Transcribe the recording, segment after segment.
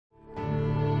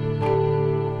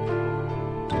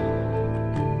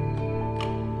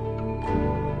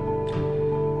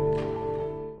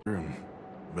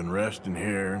resting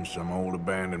here in some old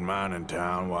abandoned mining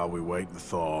town while we wait the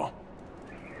thaw.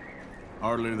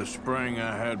 Hardly the spring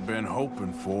I had been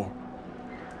hoping for.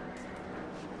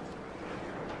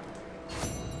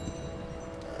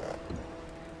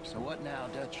 So what now,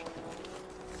 Dutch?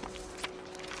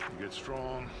 We get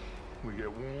strong, we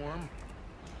get warm,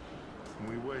 and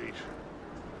we wait.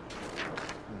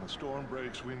 When the storm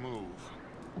breaks, we move.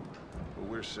 But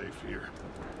we're safe here.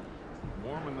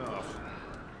 Warm enough.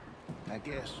 I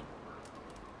guess.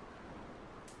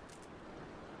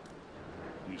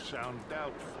 You sound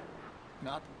doubtful.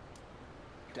 Not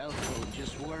doubtful,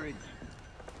 just worried.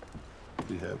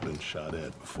 We have been shot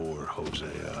at before,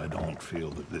 Hosea. I don't feel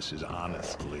that this is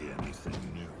honestly anything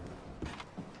new.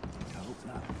 I hope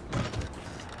not.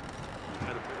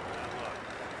 Had a bit of bad luck.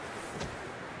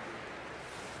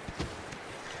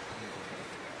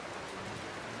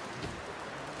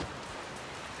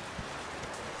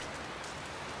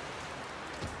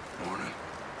 Morning.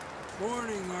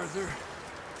 Morning, Arthur.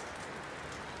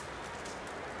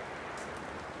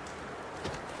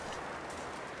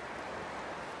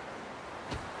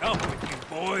 Up with you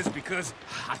boys because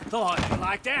I thought you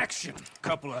liked action.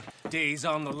 Couple of days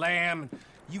on the lam, and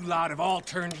you lot have all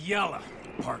turned yellow.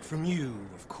 Apart from you,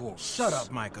 of course. Shut up,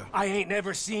 Micah. I ain't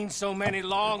never seen so many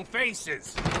long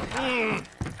faces. I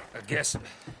guess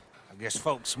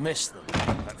folks miss them.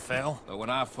 That fell. But when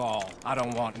I fall, I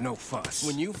don't want no fuss.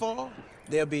 When you fall,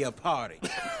 there'll be a party.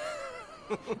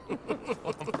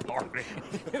 Party.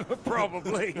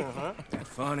 Probably. That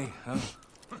funny, huh?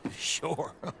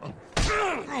 Sure.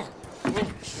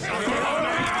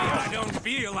 I don't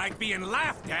feel like being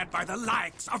laughed at by the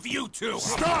likes of you two.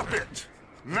 Stop it!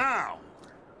 Now!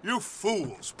 You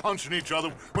fools punching each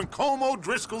other when Como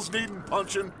Driscoll's needing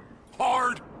punching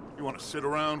hard. You want to sit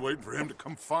around waiting for him to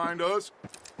come find us?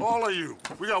 All of you,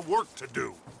 we got work to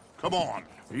do. Come on.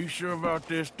 Are you sure about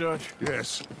this, Dutch?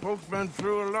 Yes. Folks been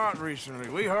through a lot recently.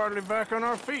 We hardly back on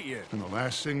our feet yet. And the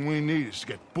last thing we need is to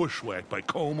get bushwhacked by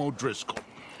Como Driscoll.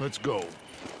 Let's go.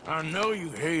 I know you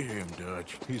hate him,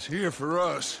 Dutch. He's here for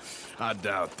us. I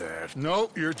doubt that. No,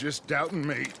 you're just doubting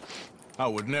me. I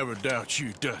would never doubt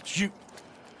you, Dutch. You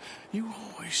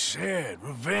always said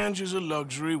revenge is a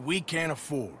luxury we can't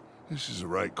afford. This is the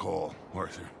right call,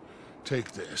 Arthur.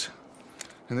 Take this.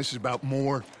 And this is about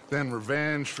more than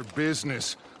revenge for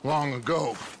business long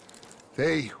ago.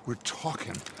 They were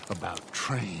talking about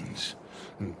trains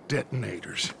and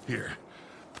detonators here.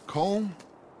 Colm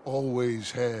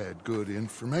always had good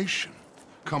information.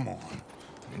 Come on.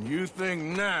 And you think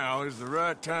now is the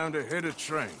right time to hit a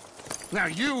train? Now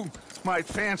you might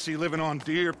fancy living on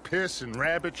deer piss and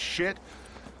rabbit shit.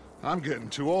 I'm getting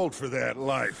too old for that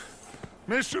life.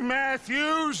 Mr.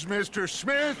 Matthews, Mr.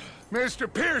 Smith,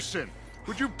 Mr. Pearson,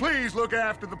 would you please look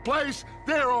after the place?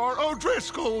 There are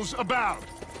O'Driscolls about.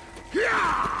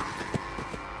 Yeah!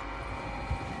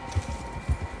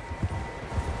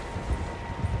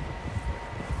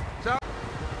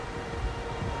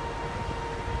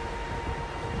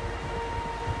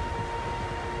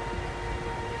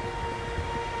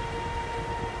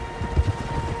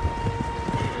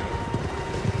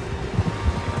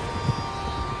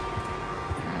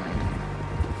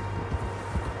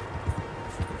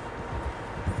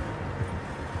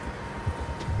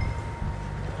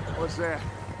 What's that?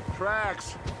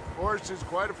 Tracks. Horses,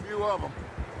 quite a few of them.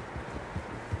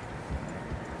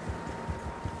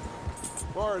 As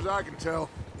far as I can tell,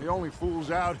 the only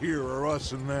fools out here are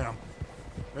us and them.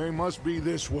 They must be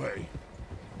this way.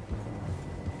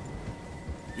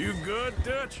 You good,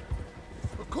 Dutch?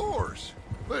 Of course.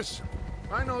 Listen,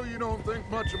 I know you don't think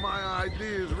much of my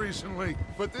ideas recently,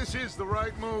 but this is the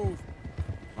right move.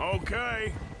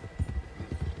 Okay.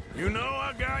 You know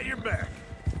I got your back.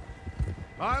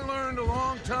 I learned a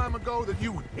long time ago that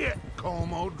you hit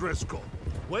Como Driscoll.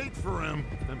 Wait for him,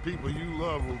 and people you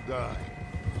love will die.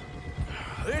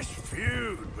 This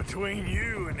feud between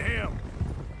you and him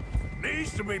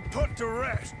needs to be put to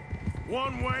rest,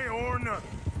 one way or another.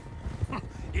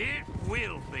 It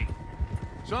will be.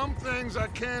 Some things I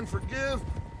can forgive,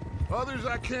 others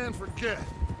I can't forget.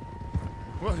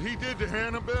 What he did to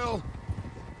Annabelle,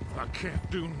 I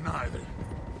can't do neither.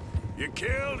 You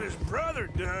killed his brother,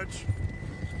 Dutch.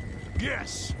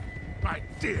 Yes, I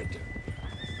did.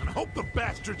 And I hope the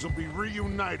bastards will be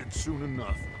reunited soon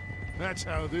enough. That's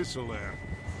how this'll end.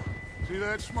 See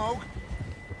that smoke?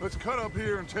 Let's cut up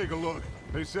here and take a look.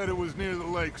 They said it was near the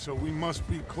lake, so we must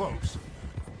be close.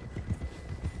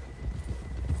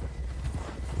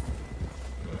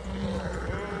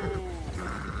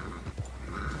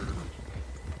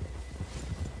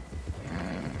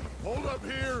 Hold up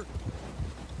here.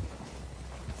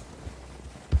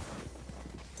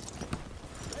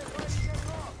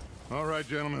 right,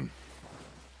 gentlemen.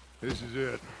 This is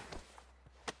it.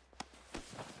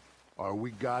 Are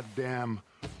we goddamn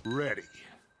ready?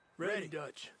 Ready,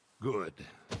 Dutch. Good.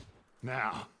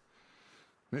 Now,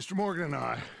 Mr. Morgan and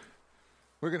I,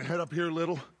 we're gonna head up here a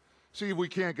little, see if we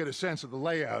can't get a sense of the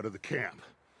layout of the camp.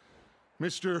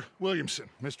 Mr. Williamson,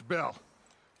 Mr. Bell,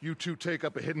 you two take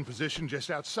up a hidden position just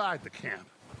outside the camp.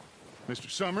 Mr.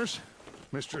 Summers,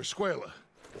 Mr. Escuela,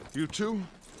 you two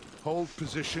hold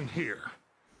position here.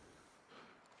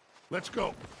 Let's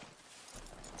go.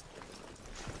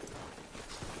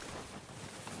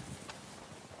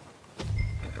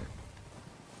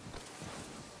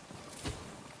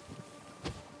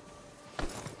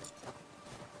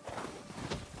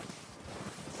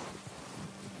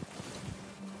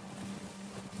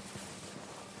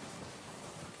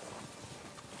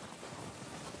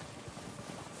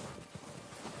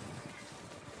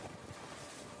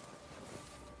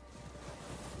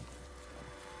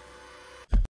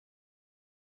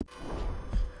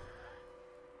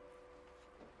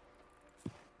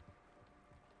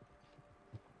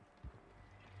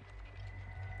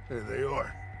 There they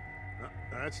are.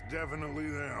 That's definitely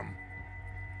them.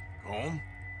 Home?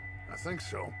 I think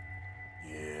so.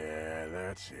 Yeah,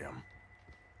 that's him.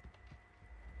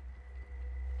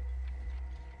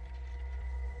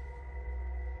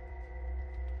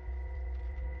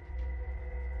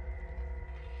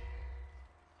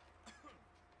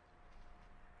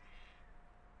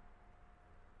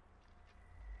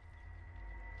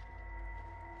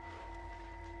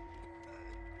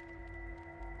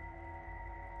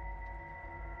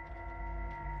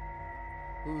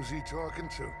 Who's he talking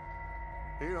to?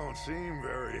 He don't seem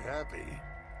very happy.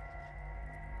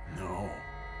 No.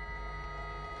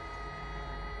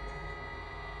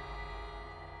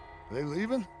 They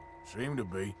leaving? Seem to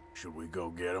be. Should we go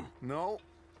get him? No.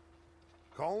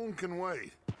 Colm can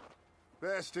wait.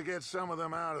 Best to get some of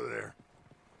them out of there.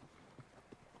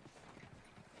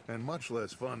 And much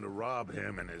less fun to rob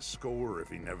him and his score if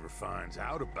he never finds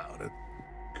out about it.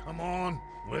 Come on,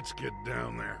 let's get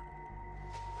down there.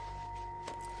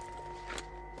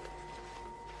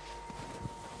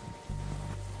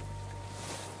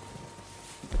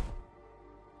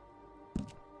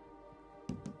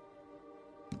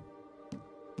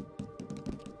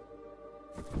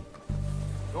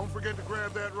 Don't forget to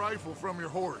grab that rifle from your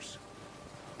horse.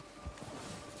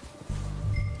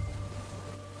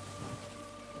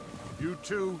 You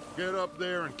two, get up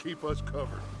there and keep us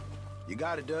covered. You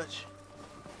got it, Dutch.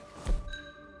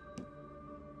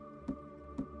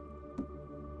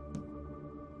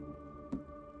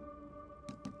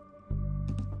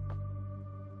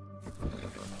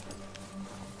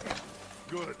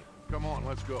 Good. Come on,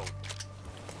 let's go.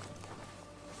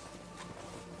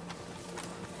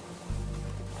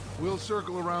 We'll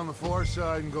circle around the far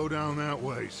side and go down that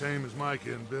way, same as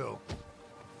Micah and Bill.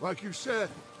 Like you said,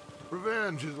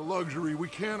 revenge is a luxury we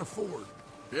can't afford.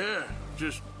 Yeah,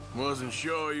 just wasn't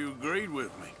sure you agreed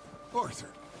with me. Arthur.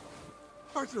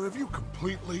 Arthur, have you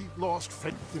completely lost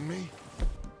faith in me?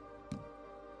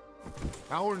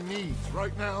 Our needs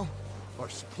right now are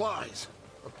supplies,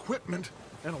 equipment,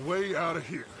 and a way out of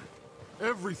here.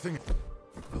 Everything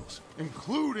else,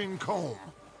 including Colm,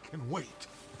 can wait.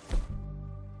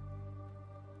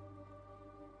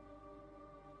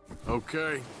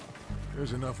 Okay.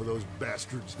 There's enough of those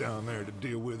bastards down there to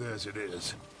deal with as it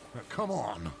is. Now, come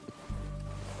on.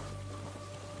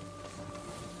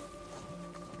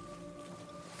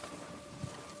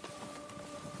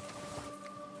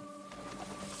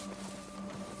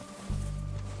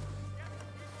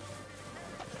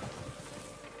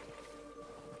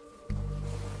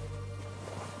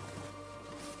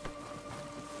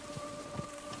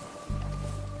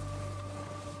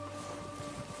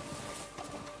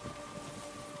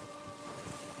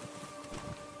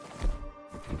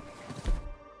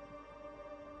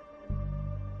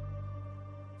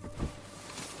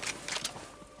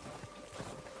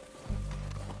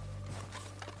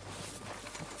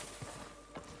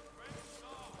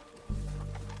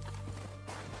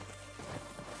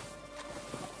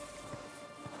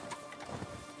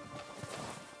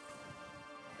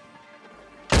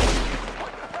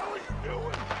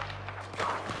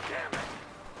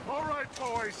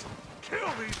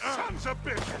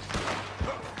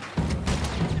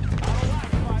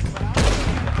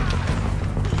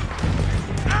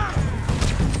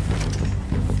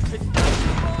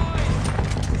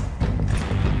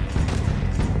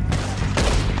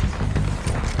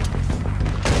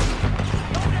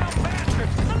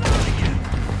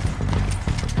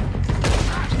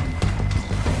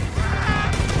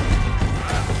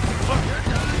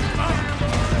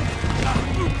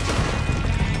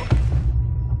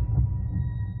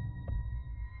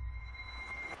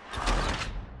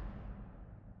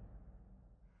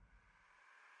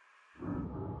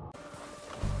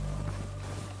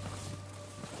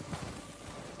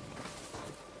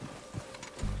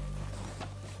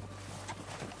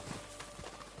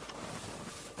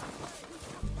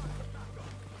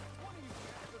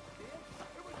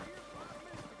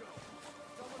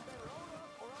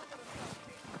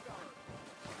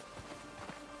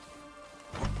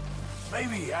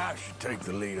 Maybe I should take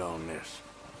the lead on this.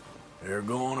 They're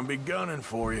going to be gunning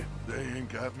for you. They ain't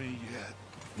got me yet.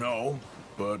 No,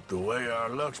 but the way our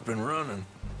luck's been running...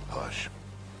 Hush.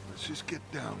 Let's just get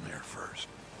down there first.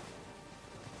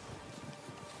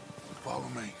 Follow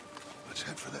me. Let's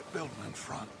head for that building in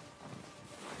front.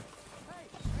 Hey,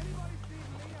 anybody seen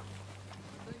Liam?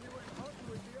 Think you went hunting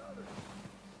with the others.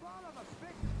 Son of a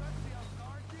bitch, let's be on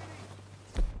guard,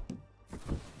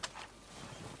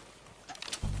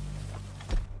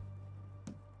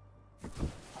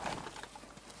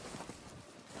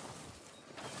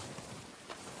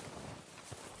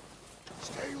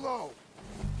 Stay low.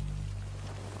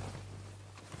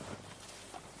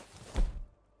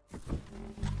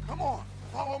 Come on,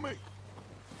 follow me.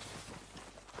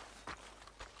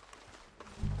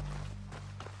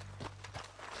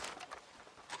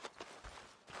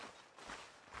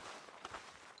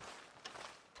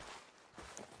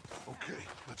 Okay,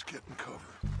 let's get in cover.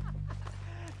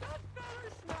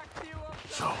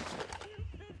 So,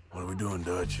 what are we doing,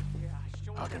 Dutch?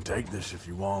 I can take this if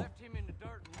you want.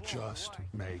 Just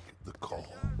make the call.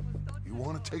 You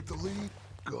want to take the lead?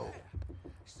 Go.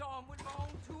 Saw him with my own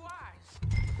 2 eyes.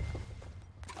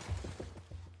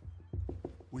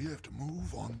 We have to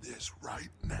move on this right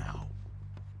now.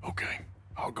 Okay,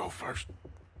 I'll go first.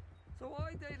 So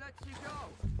why'd they let you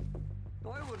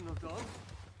go? I wouldn't have done.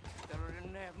 Fella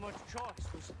didn't have much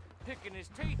choice, was picking his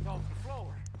teeth off the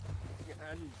floor.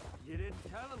 And you didn't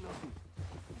tell him nothing.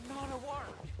 Not a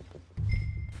word.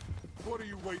 What are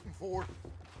you waiting for?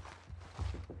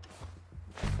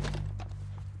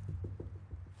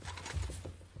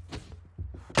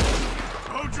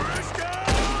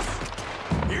 O'Driscolls!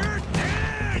 You're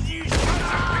dead, you sons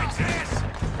of bitches!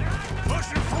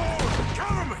 Pushing forward!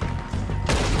 Cover me!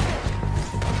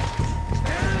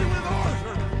 Stay with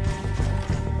Arthur!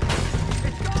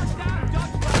 It's gone down,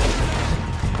 Dutch.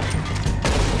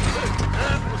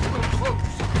 That was so close.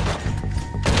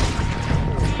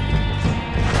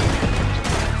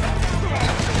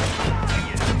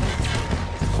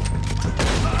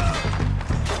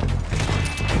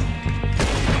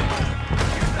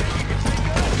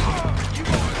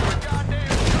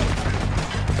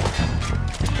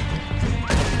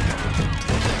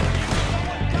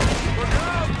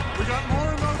 We got more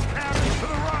in those cabins to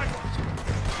the right.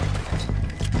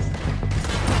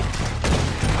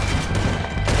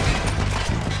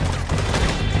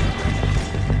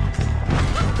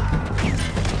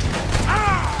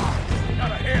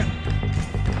 Got a hit!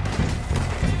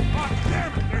 God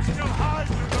damn it, there's still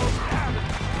hides in those cabins!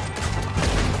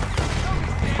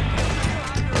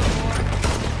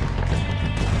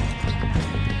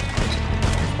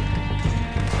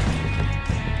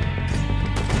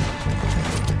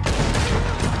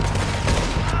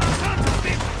 Sons of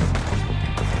bitches!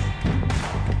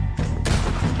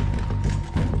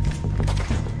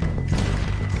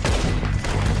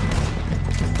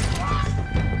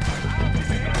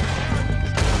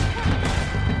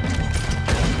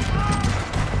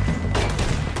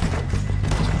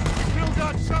 Still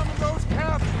got some of those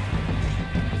cabins.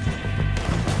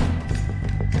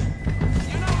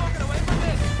 You're not walking away from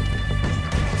this.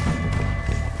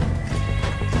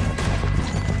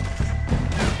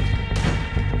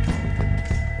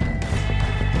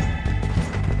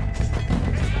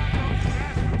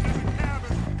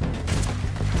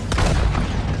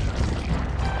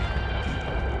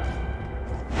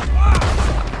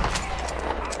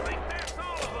 I think that's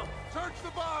all of them! Search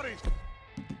the bodies.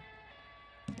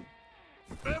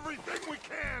 Everything we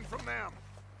can from them.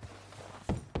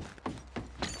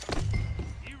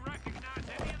 You recognize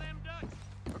any of them,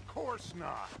 Dutch? Of course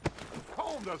not.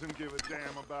 Colm doesn't give a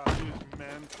damn about his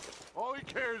men. All he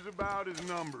cares about is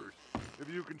numbers. If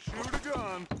you can shoot a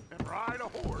gun and ride a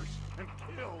horse and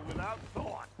kill without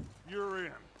thought, you're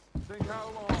in. Think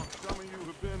how long some of you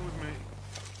have been with me.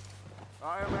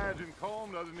 I imagine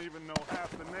Colm doesn't even know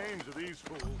half the names of these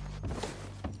fools.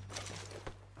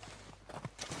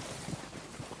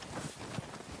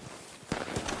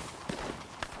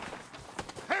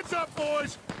 Heads up,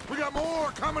 boys! We got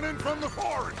more coming in from the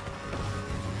forest!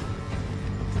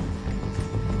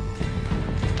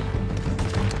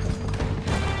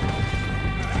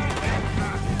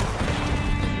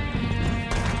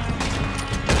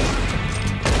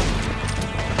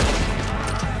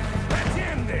 Let's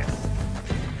end this!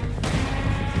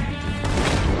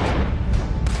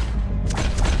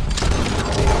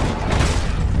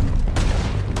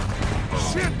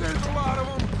 Shit, there's a lot of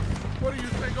them! What do you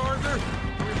think, Arthur?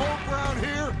 We hold ground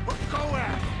here, or go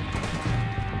at it?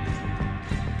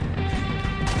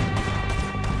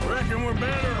 Reckon we're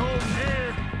better holding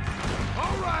here.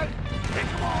 All right, pick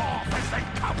them off as they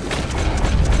come!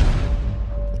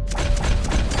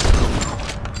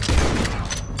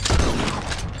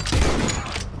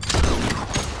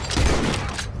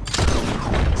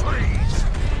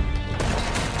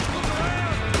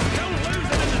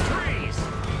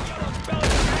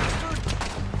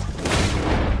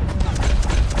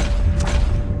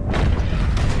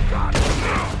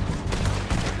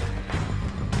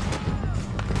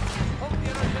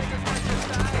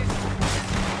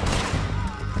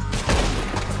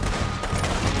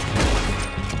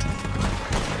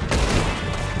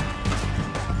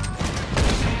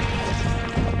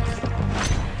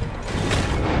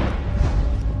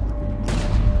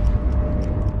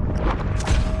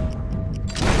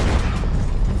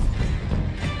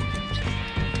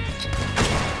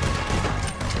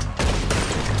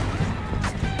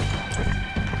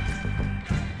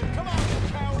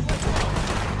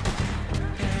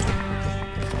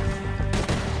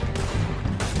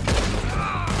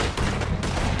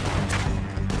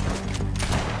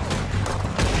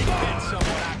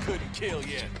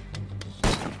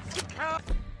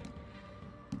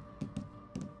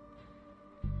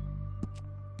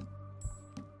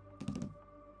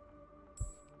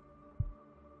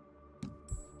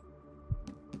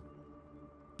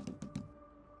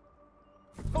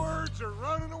 are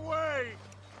running away.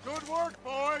 Good work,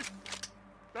 boys.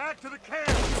 Back to the camp.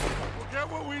 We'll get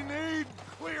what we need,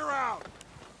 clear out.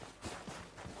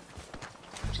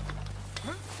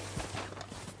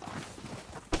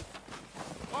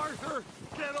 Arthur,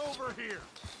 get over here.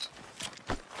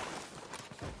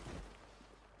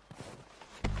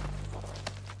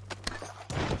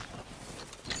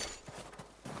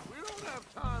 We don't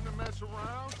have time to mess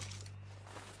around.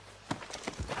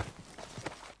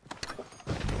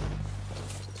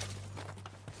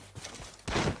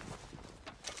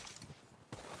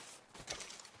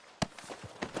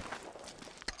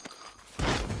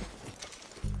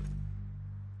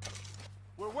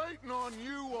 We're waiting on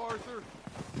you, Arthur.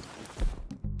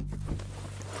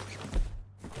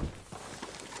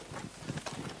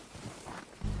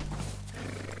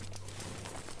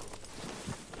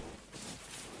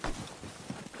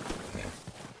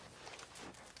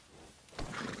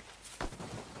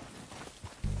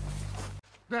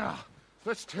 Now,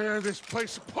 let's tear this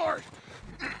place apart.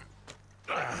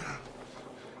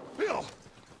 Bill,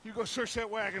 you go search that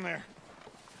wagon there.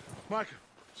 Mike,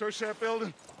 search that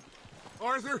building.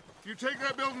 Arthur, you take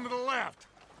that building to the left.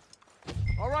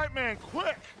 All right, man,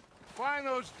 quick! Find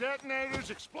those detonators,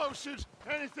 explosives,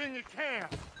 anything you can.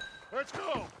 Let's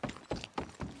go!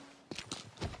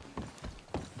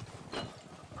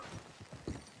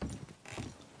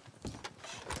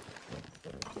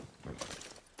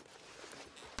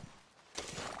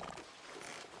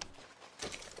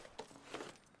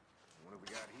 What have we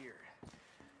got here?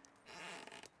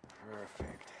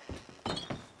 Perfect.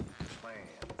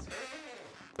 Plans.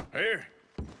 Here.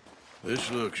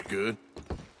 This looks good.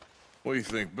 What do you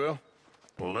think, Bill?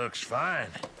 Looks fine.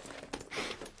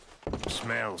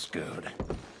 Smells good.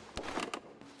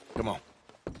 Come on.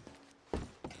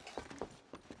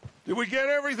 Did we get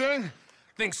everything?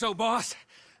 Think so, boss?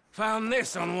 Found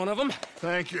this on one of them.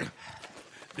 Thank you.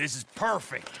 This is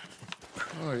perfect.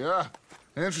 Oh, yeah?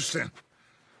 Interesting.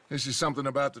 This is something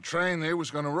about the train they was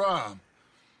gonna rob.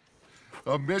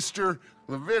 A Mr.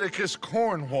 Leviticus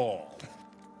Cornwall.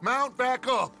 Mount back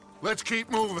up. Let's keep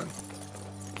moving.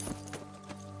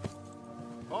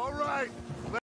 All right.